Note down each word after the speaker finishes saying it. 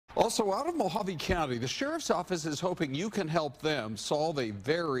Also, out of Mohave County, the sheriff's office is hoping you can help them solve a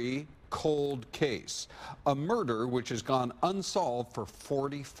very cold case, a murder which has gone unsolved for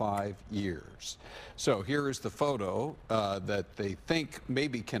 45 years. So here is the photo that they think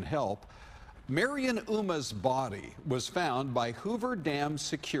maybe can help. Marion Ouma's body was found by Hoover Dam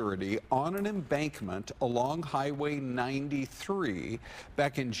security on an embankment along Highway 93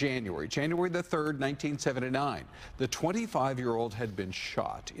 back in January the 3rd, 1979. The 25-year-old had been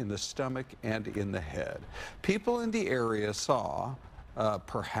shot in the stomach and in the head. People in the area saw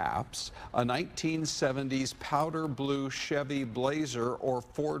perhaps a 1970s powder blue Chevy Blazer or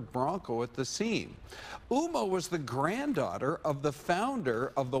Ford Bronco at the scene. Ouma was the granddaughter of the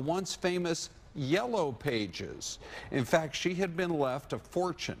founder of the once famous Yellow Pages. In fact, she had been left a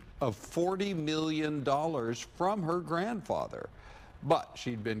fortune of $40 million from her grandfather. But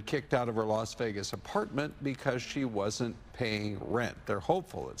she'd been kicked out of her Las Vegas apartment because she wasn't paying rent. They're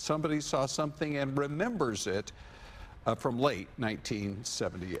hopeful that somebody saw something and remembers it from late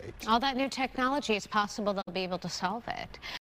 1978. All that new technology, it's possible they'll be able to solve it.